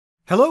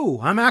Hello,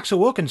 I'm Axel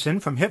Wilkinson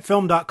from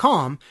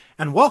HitFilm.com,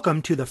 and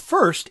welcome to the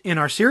first in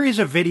our series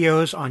of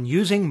videos on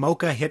using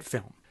Mocha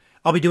HitFilm.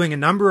 I'll be doing a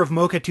number of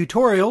Mocha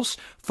tutorials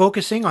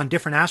focusing on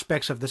different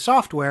aspects of the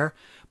software,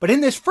 but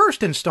in this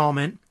first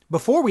installment,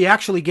 before we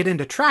actually get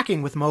into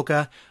tracking with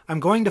Mocha, I'm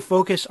going to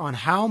focus on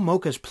how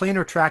Mocha's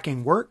planar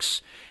tracking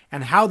works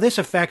and how this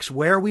affects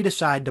where we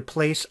decide to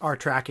place our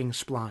tracking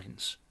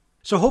splines.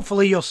 So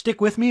hopefully you'll stick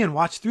with me and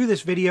watch through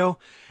this video,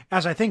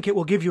 as I think it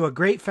will give you a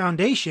great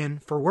foundation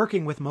for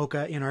working with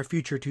Mocha in our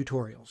future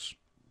tutorials.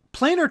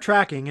 Planar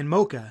tracking in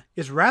Mocha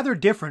is rather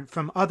different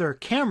from other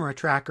camera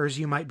trackers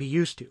you might be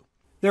used to.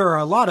 There are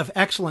a lot of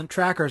excellent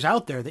trackers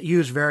out there that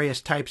use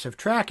various types of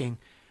tracking,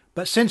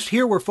 but since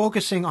here we're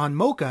focusing on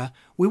Mocha,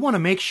 we want to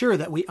make sure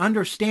that we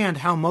understand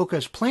how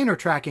Mocha's planar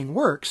tracking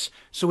works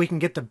so we can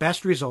get the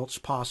best results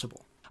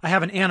possible. I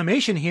have an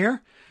animation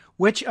here,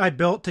 which I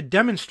built to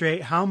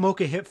demonstrate how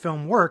Mocha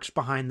HitFilm works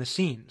behind the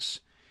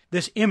scenes.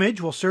 This image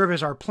will serve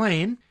as our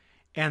plane,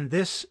 and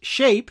this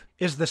shape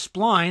is the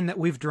spline that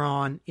we've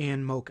drawn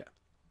in Mocha.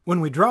 When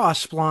we draw a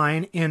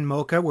spline in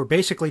Mocha, we're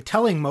basically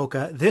telling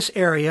Mocha this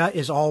area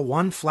is all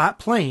one flat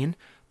plane.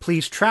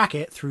 Please track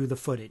it through the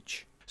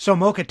footage. So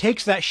Mocha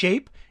takes that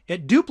shape,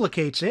 it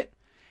duplicates it,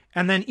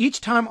 and then each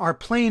time our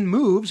plane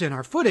moves in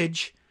our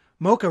footage,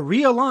 Mocha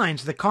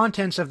realigns the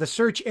contents of the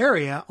search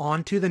area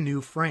onto the new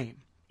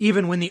frame.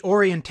 Even when the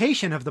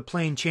orientation of the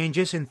plane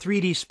changes in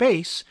 3D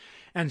space,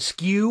 and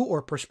skew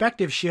or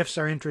perspective shifts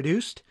are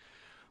introduced,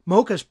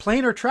 Mocha's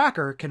planar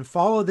tracker can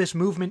follow this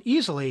movement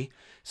easily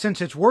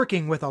since it's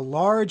working with a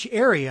large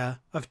area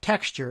of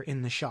texture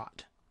in the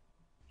shot.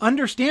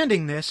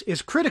 Understanding this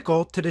is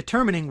critical to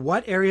determining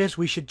what areas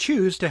we should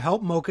choose to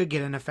help Mocha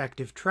get an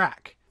effective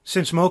track.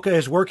 Since Mocha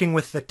is working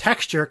with the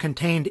texture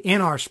contained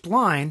in our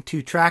spline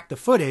to track the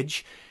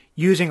footage,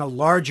 using a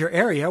larger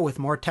area with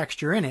more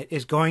texture in it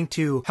is going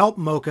to help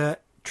Mocha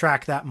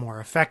track that more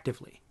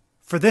effectively.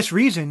 For this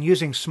reason,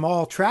 using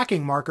small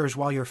tracking markers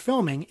while you're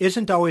filming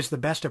isn't always the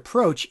best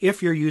approach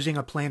if you're using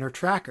a planar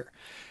tracker.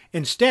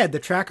 Instead, the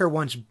tracker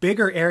wants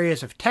bigger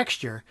areas of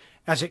texture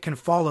as it can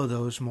follow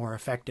those more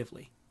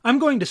effectively. I'm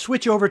going to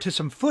switch over to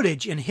some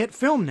footage in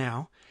HitFilm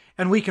now,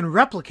 and we can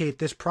replicate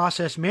this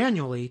process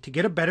manually to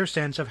get a better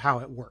sense of how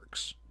it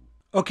works.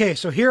 Okay,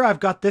 so here I've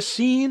got this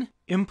scene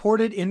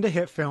imported into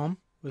HitFilm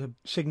with a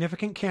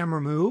significant camera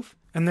move.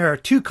 And there are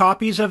two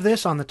copies of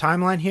this on the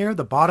timeline here.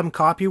 The bottom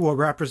copy will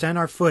represent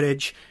our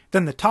footage.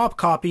 Then the top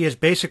copy is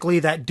basically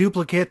that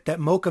duplicate that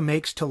Mocha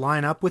makes to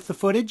line up with the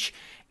footage.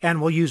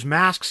 And we'll use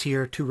masks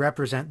here to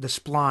represent the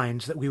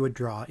splines that we would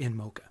draw in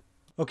Mocha.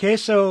 Okay,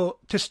 so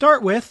to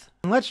start with,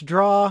 let's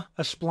draw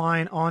a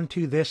spline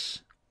onto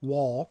this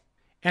wall.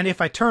 And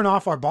if I turn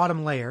off our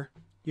bottom layer,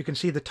 you can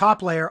see the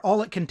top layer,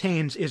 all it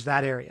contains is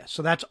that area.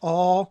 So that's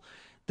all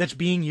that's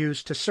being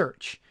used to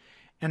search.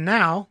 And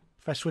now,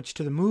 if I switch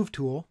to the Move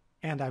tool,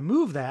 and I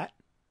move that,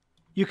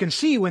 you can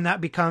see when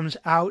that becomes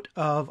out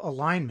of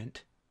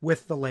alignment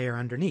with the layer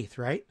underneath,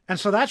 right? And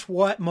so that's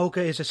what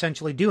Mocha is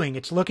essentially doing.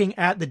 It's looking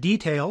at the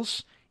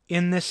details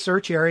in this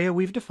search area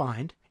we've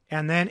defined,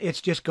 and then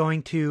it's just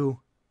going to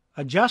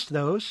adjust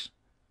those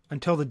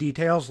until the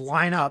details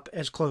line up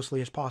as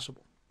closely as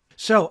possible.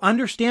 So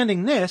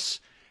understanding this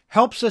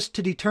helps us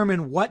to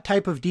determine what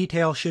type of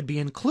detail should be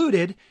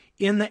included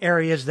in the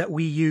areas that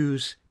we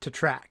use to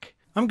track.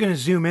 I'm going to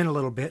zoom in a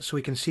little bit so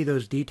we can see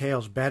those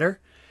details better.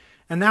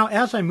 And now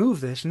as I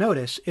move this,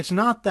 notice it's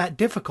not that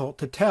difficult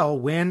to tell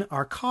when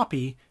our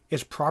copy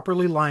is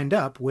properly lined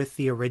up with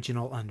the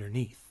original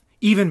underneath.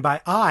 Even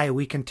by eye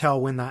we can tell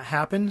when that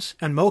happens,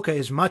 and Mocha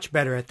is much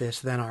better at this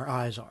than our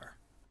eyes are.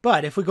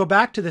 But if we go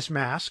back to this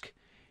mask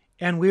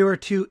and we were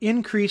to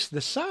increase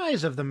the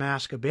size of the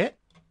mask a bit,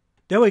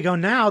 there we go.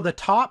 Now the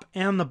top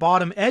and the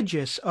bottom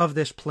edges of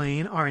this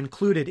plane are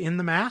included in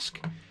the mask.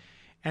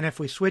 And if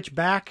we switch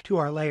back to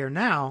our layer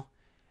now,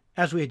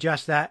 as we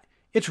adjust that,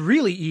 it's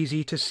really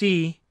easy to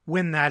see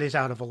when that is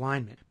out of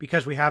alignment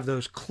because we have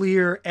those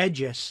clear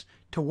edges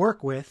to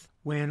work with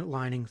when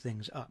lining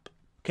things up.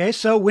 Okay,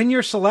 so when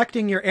you're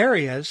selecting your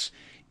areas,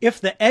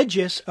 if the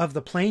edges of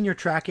the plane you're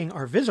tracking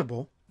are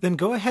visible, then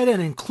go ahead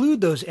and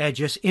include those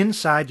edges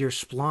inside your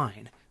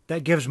spline.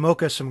 That gives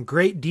Mocha some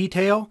great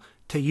detail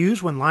to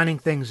use when lining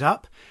things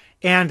up,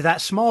 and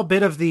that small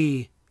bit of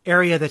the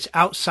area that's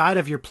outside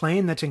of your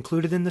plane that's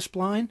included in the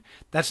spline,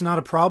 that's not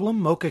a problem.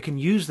 Mocha can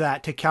use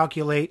that to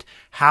calculate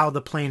how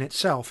the plane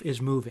itself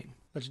is moving.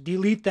 Let's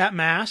delete that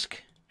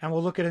mask and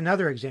we'll look at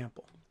another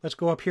example. Let's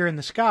go up here in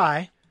the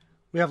sky.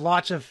 We have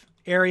lots of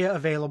area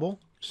available,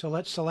 so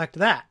let's select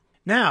that.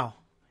 Now,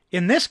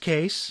 in this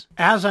case,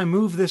 as I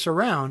move this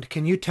around,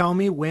 can you tell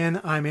me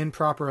when I'm in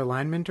proper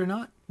alignment or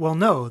not? Well,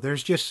 no,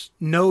 there's just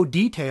no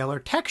detail or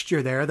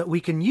texture there that we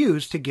can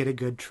use to get a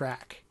good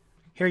track.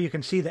 Here you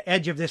can see the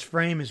edge of this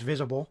frame is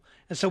visible,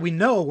 and so we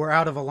know we're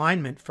out of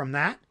alignment from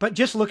that. But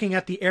just looking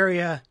at the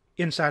area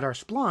inside our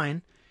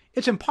spline,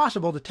 it's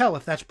impossible to tell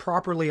if that's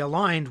properly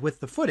aligned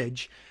with the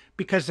footage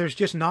because there's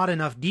just not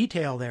enough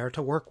detail there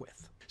to work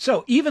with.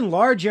 So even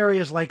large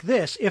areas like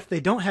this, if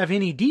they don't have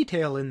any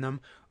detail in them,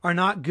 are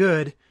not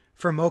good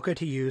for mocha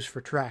to use for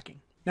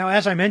tracking. Now,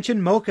 as I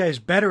mentioned, mocha is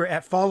better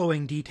at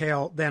following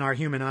detail than our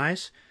human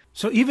eyes.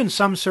 So even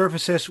some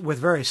surfaces with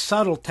very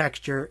subtle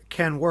texture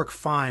can work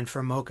fine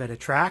for mocha to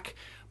track.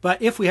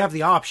 But if we have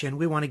the option,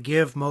 we want to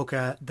give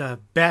mocha the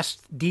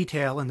best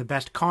detail and the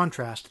best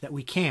contrast that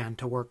we can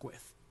to work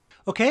with.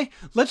 Okay,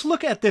 let's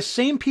look at this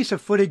same piece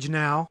of footage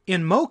now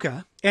in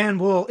mocha,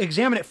 and we'll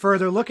examine it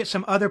further, look at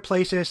some other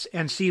places,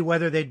 and see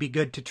whether they'd be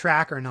good to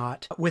track or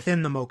not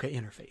within the mocha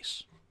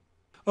interface.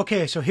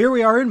 Okay, so here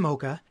we are in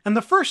mocha, and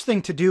the first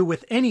thing to do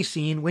with any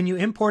scene when you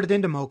import it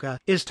into mocha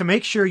is to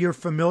make sure you're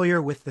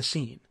familiar with the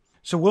scene.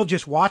 So we'll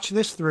just watch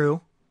this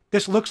through.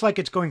 This looks like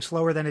it's going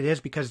slower than it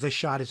is because this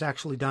shot is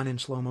actually done in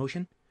slow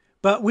motion.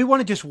 But we want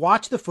to just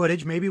watch the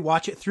footage, maybe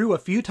watch it through a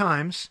few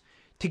times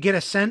to get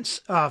a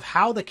sense of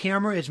how the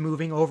camera is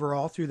moving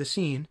overall through the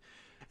scene.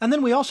 And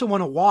then we also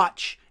want to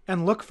watch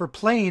and look for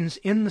planes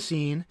in the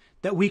scene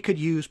that we could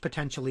use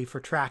potentially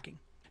for tracking.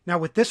 Now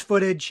with this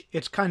footage,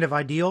 it's kind of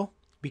ideal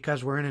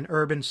because we're in an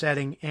urban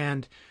setting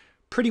and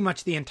pretty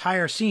much the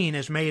entire scene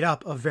is made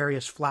up of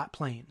various flat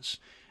planes.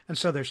 And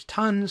so there's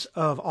tons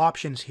of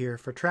options here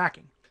for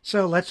tracking.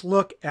 So let's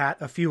look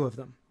at a few of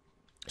them.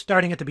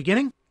 Starting at the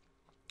beginning.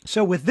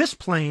 So with this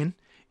plane,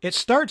 it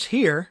starts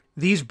here.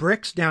 These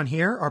bricks down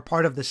here are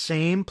part of the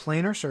same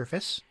planar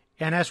surface.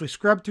 And as we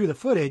scrub through the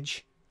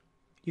footage,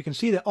 you can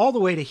see that all the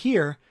way to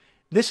here,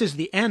 this is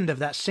the end of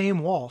that same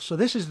wall. So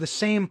this is the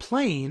same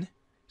plane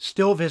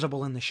still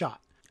visible in the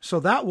shot. So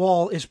that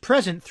wall is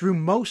present through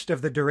most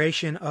of the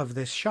duration of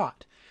this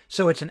shot.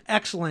 So it's an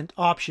excellent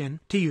option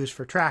to use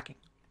for tracking.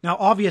 Now,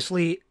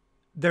 obviously,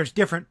 there's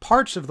different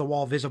parts of the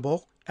wall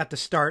visible at the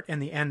start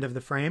and the end of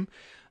the frame.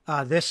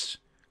 This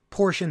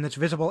portion that's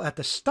visible at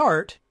the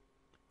start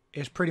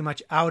is pretty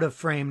much out of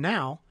frame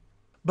now,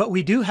 but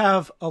we do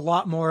have a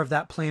lot more of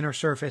that planar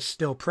surface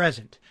still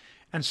present.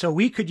 And so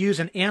we could use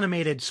an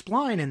animated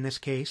spline in this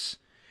case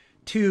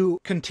to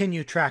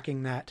continue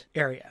tracking that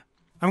area.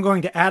 I'm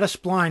going to add a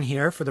spline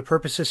here for the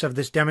purposes of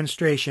this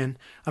demonstration.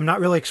 I'm not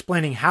really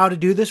explaining how to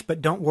do this,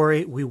 but don't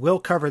worry, we will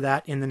cover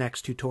that in the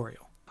next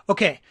tutorial.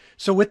 Okay,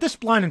 so with this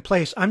spline in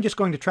place, I'm just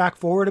going to track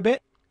forward a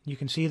bit. You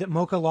can see that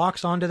mocha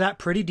locks onto that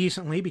pretty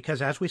decently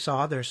because as we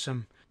saw, there's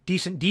some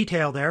decent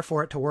detail there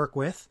for it to work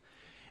with.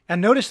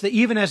 And notice that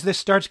even as this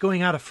starts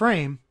going out of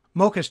frame,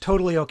 mocha is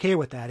totally okay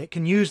with that. It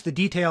can use the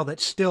detail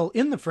that's still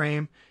in the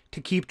frame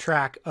to keep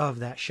track of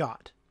that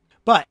shot.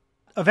 But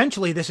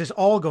eventually this is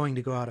all going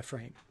to go out of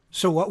frame.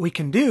 So what we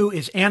can do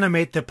is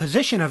animate the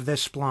position of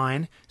this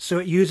spline so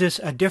it uses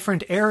a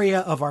different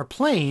area of our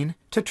plane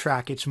to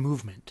track its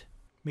movement.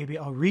 Maybe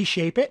I'll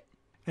reshape it.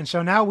 And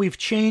so now we've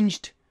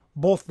changed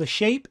both the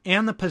shape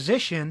and the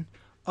position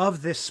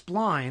of this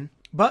spline,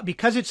 but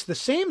because it's the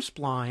same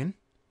spline,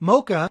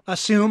 mocha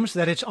assumes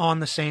that it's on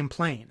the same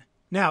plane.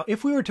 Now,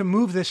 if we were to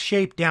move this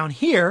shape down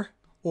here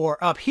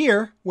or up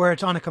here where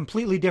it's on a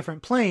completely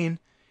different plane,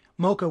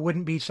 mocha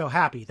wouldn't be so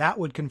happy. That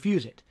would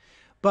confuse it.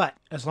 But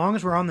as long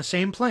as we're on the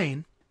same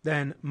plane,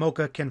 then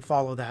mocha can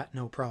follow that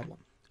no problem.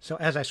 So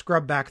as I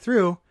scrub back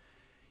through,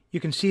 you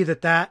can see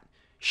that that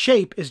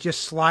shape is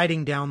just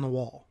sliding down the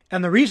wall.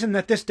 And the reason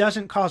that this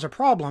doesn't cause a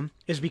problem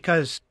is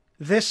because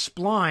this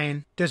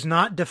spline does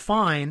not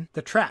define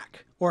the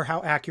track or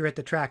how accurate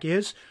the track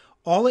is.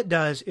 All it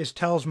does is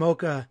tells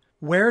mocha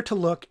where to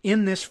look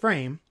in this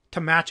frame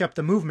to match up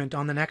the movement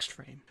on the next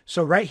frame.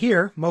 So right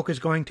here, mocha is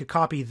going to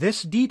copy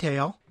this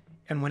detail,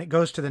 and when it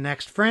goes to the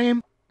next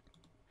frame,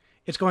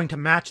 it's going to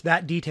match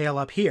that detail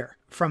up here.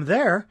 From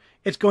there,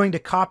 it's going to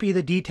copy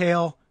the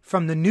detail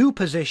from the new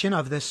position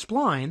of this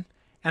spline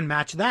and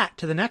match that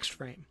to the next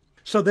frame.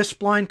 So this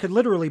spline could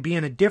literally be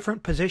in a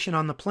different position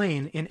on the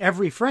plane in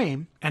every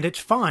frame, and it's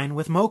fine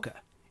with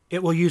mocha.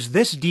 It will use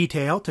this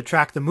detail to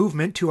track the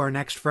movement to our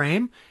next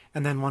frame,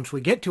 and then once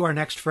we get to our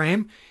next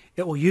frame,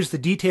 it will use the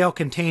detail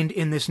contained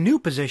in this new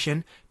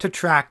position to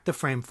track the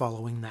frame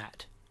following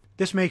that.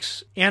 This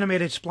makes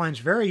animated splines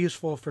very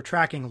useful for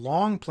tracking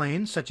long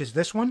planes, such as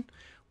this one,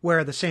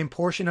 where the same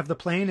portion of the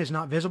plane is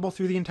not visible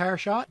through the entire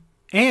shot,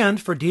 and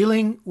for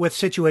dealing with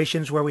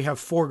situations where we have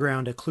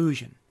foreground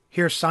occlusion.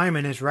 Here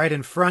Simon is right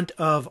in front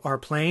of our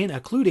plane,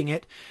 occluding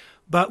it,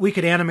 but we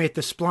could animate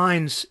the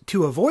splines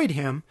to avoid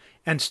him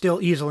and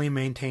still easily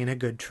maintain a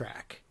good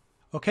track.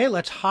 Okay,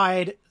 let's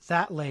hide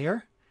that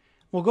layer.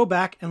 We'll go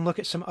back and look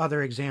at some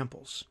other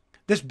examples.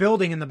 This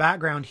building in the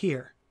background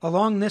here.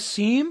 Along this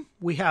seam,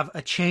 we have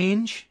a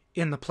change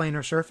in the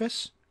planar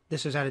surface.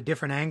 This is at a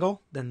different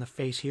angle than the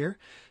face here.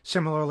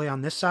 Similarly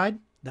on this side,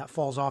 that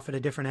falls off at a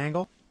different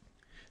angle.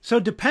 So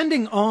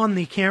depending on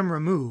the camera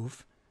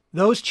move,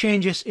 those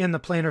changes in the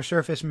planar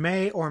surface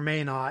may or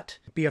may not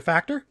be a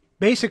factor.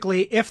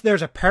 Basically, if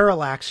there's a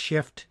parallax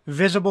shift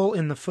visible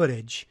in the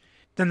footage,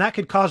 then that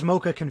could cause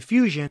mocha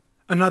confusion.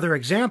 Another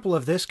example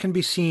of this can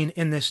be seen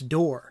in this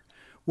door,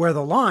 where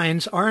the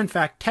lines are in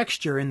fact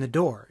texture in the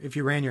door. If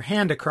you ran your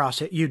hand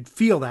across it, you'd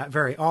feel that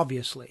very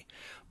obviously.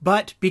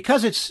 But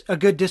because it's a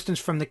good distance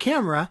from the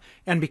camera,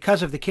 and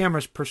because of the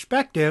camera's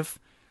perspective,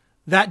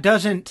 that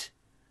doesn't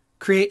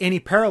create any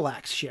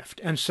parallax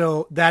shift, and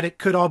so that it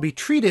could all be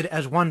treated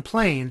as one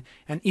plane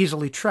and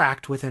easily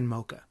tracked within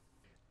Mocha.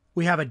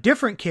 We have a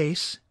different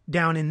case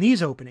down in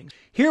these openings.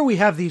 Here we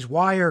have these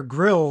wire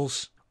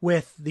grills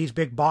with these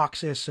big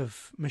boxes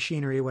of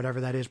machinery, whatever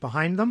that is,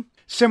 behind them.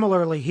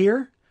 Similarly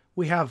here,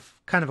 we have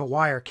kind of a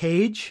wire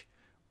cage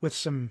with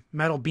some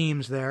metal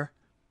beams there,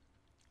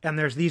 and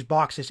there's these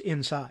boxes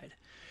inside.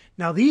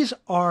 Now these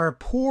are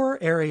poor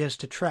areas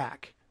to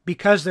track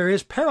because there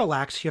is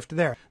parallax shift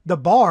there. The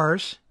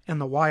bars and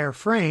the wire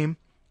frame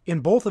in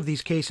both of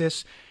these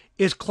cases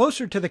is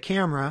closer to the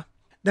camera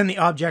than the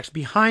objects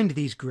behind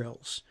these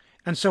grills.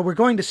 And so we're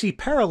going to see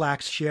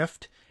parallax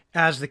shift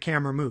as the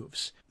camera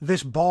moves.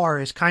 This bar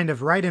is kind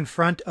of right in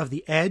front of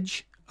the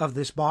edge of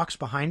this box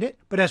behind it.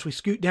 But as we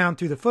scoot down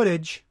through the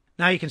footage,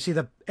 now you can see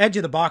the edge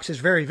of the box is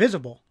very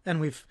visible. And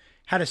we've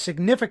had a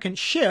significant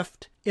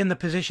shift in the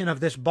position of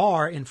this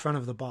bar in front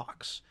of the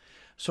box.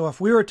 So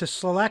if we were to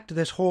select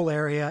this whole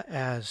area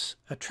as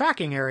a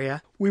tracking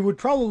area, we would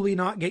probably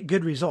not get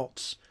good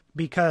results,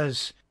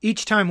 because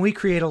each time we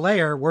create a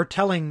layer, we're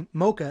telling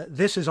Mocha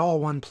this is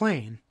all one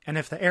plane. And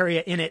if the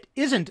area in it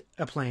isn't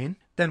a plane,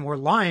 then we're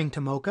lying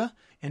to Mocha.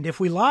 And if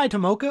we lie to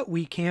Mocha,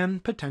 we can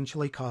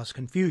potentially cause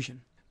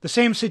confusion. The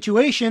same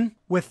situation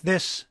with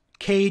this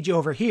cage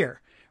over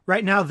here.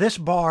 Right now, this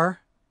bar,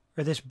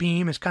 or this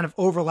beam, is kind of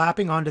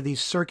overlapping onto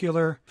these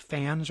circular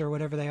fans or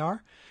whatever they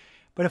are.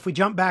 But if we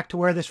jump back to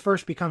where this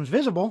first becomes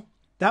visible,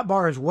 that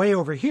bar is way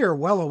over here,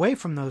 well away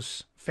from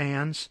those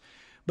fans.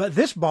 But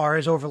this bar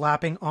is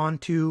overlapping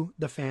onto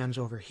the fans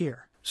over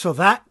here. So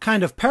that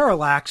kind of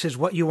parallax is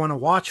what you want to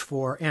watch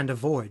for and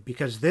avoid,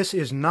 because this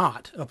is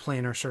not a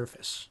planar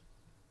surface.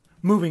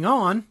 Moving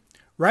on,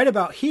 right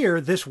about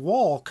here, this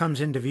wall comes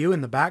into view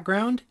in the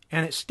background,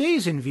 and it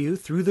stays in view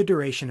through the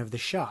duration of the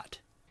shot.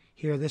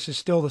 Here, this is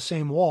still the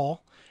same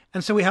wall,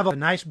 and so we have a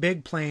nice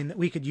big plane that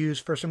we could use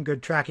for some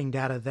good tracking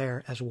data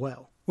there as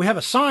well. We have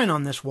a sign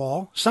on this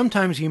wall.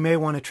 Sometimes you may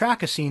want to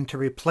track a scene to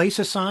replace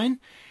a sign.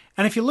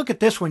 And if you look at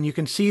this one, you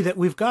can see that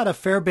we've got a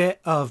fair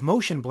bit of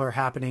motion blur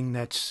happening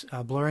that's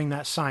blurring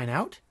that sign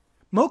out.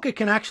 Mocha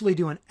can actually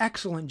do an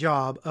excellent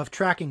job of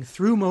tracking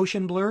through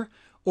motion blur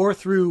or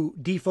through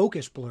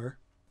defocus blur.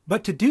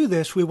 But to do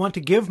this, we want to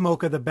give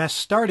Mocha the best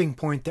starting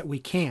point that we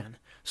can.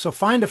 So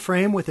find a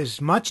frame with as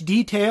much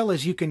detail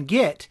as you can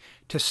get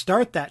to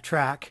start that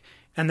track,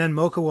 and then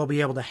Mocha will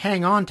be able to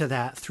hang on to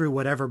that through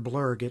whatever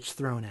blur gets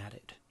thrown at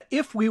it.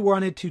 If we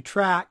wanted to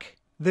track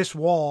this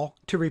wall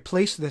to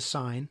replace this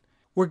sign,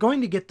 we're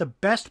going to get the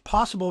best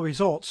possible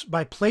results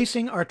by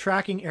placing our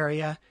tracking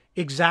area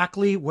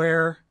exactly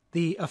where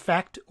the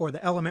effect or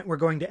the element we're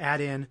going to add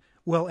in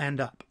will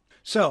end up.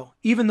 So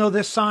even though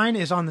this sign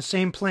is on the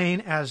same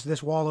plane as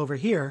this wall over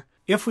here,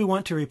 if we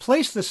want to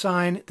replace the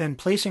sign, then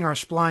placing our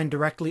spline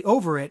directly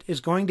over it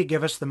is going to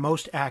give us the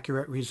most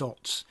accurate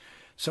results.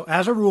 So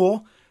as a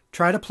rule,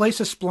 try to place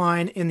a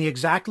spline in the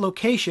exact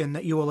location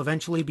that you will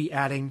eventually be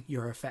adding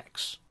your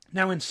effects.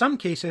 Now in some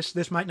cases,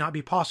 this might not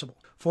be possible.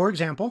 For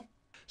example,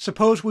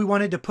 suppose we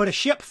wanted to put a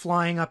ship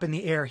flying up in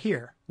the air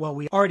here. Well,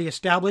 we already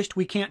established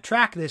we can't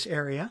track this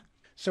area.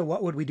 So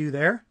what would we do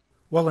there?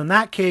 Well, in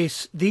that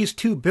case, these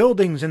two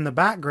buildings in the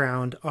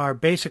background are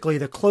basically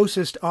the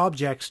closest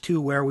objects to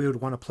where we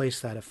would want to place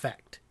that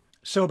effect.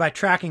 So by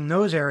tracking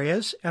those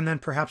areas, and then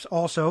perhaps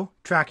also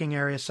tracking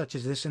areas such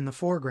as this in the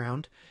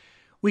foreground,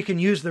 we can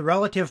use the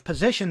relative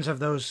positions of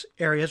those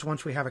areas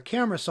once we have a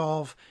camera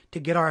solve to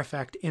get our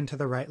effect into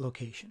the right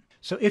location.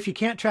 So if you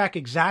can't track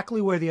exactly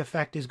where the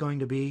effect is going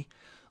to be,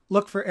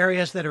 look for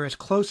areas that are as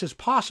close as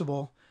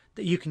possible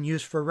that you can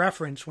use for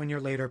reference when you're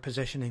later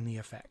positioning the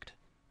effect.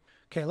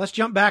 Okay, let's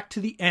jump back to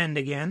the end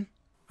again.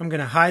 I'm going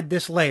to hide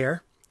this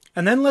layer,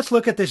 and then let's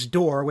look at this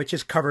door, which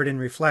is covered in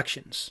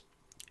reflections.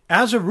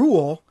 As a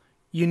rule,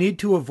 you need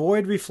to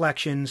avoid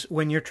reflections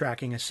when you're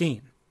tracking a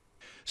scene.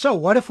 So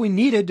what if we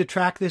needed to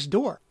track this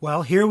door?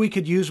 Well, here we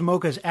could use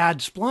Mocha's Add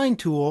Spline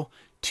tool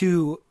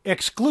to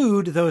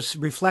exclude those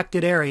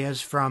reflected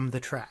areas from the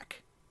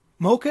track.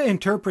 Mocha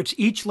interprets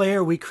each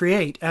layer we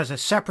create as a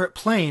separate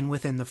plane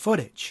within the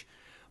footage.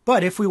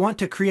 But if we want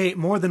to create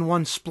more than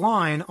one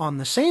spline on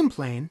the same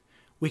plane,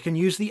 we can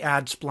use the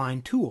Add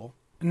Spline tool.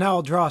 And now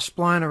I'll draw a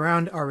spline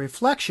around our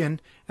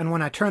reflection, and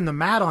when I turn the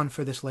matte on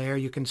for this layer,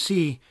 you can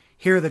see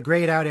here the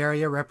grayed out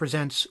area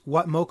represents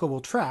what Mocha will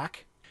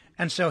track.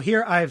 And so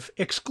here I've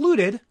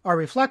excluded our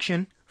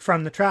reflection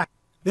from the track.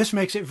 This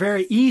makes it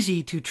very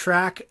easy to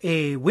track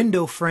a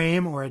window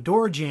frame or a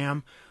door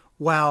jamb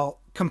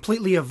while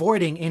completely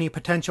avoiding any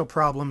potential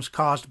problems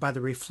caused by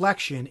the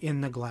reflection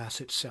in the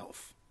glass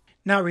itself.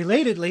 Now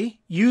relatedly,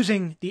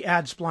 using the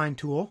Add Spline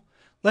tool,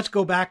 let's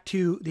go back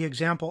to the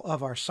example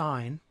of our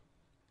sign.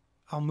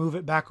 I'll move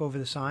it back over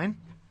the sign.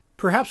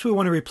 Perhaps we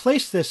want to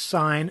replace this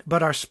sign,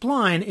 but our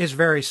spline is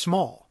very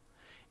small.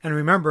 And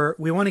remember,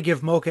 we want to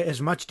give Mocha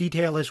as much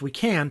detail as we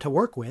can to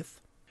work with.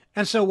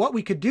 And so what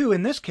we could do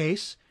in this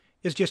case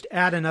is just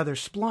add another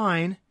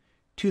spline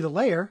to the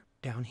layer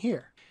down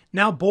here.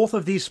 Now both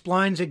of these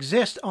splines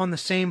exist on the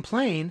same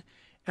plane,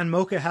 and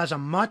Mocha has a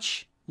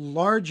much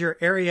larger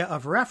area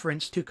of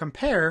reference to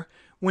compare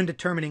when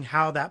determining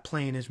how that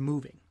plane is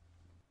moving.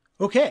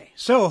 Okay,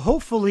 so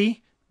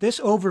hopefully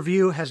this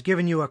overview has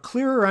given you a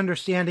clearer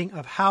understanding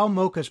of how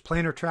Mocha's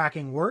planar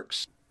tracking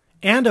works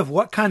and of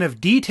what kind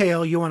of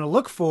detail you want to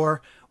look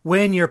for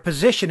when you're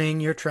positioning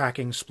your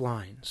tracking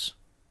splines.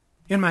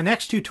 In my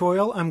next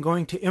tutorial, I'm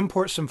going to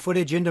import some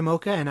footage into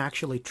Mocha and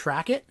actually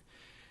track it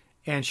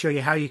and show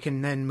you how you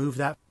can then move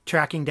that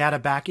tracking data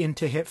back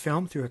into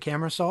HitFilm through a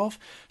camera solve.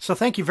 So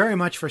thank you very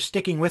much for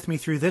sticking with me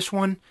through this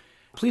one.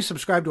 Please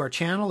subscribe to our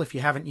channel if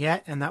you haven't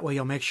yet, and that way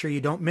you'll make sure you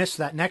don't miss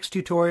that next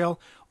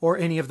tutorial or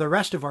any of the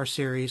rest of our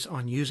series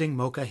on using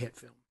Mocha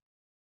HitFilm.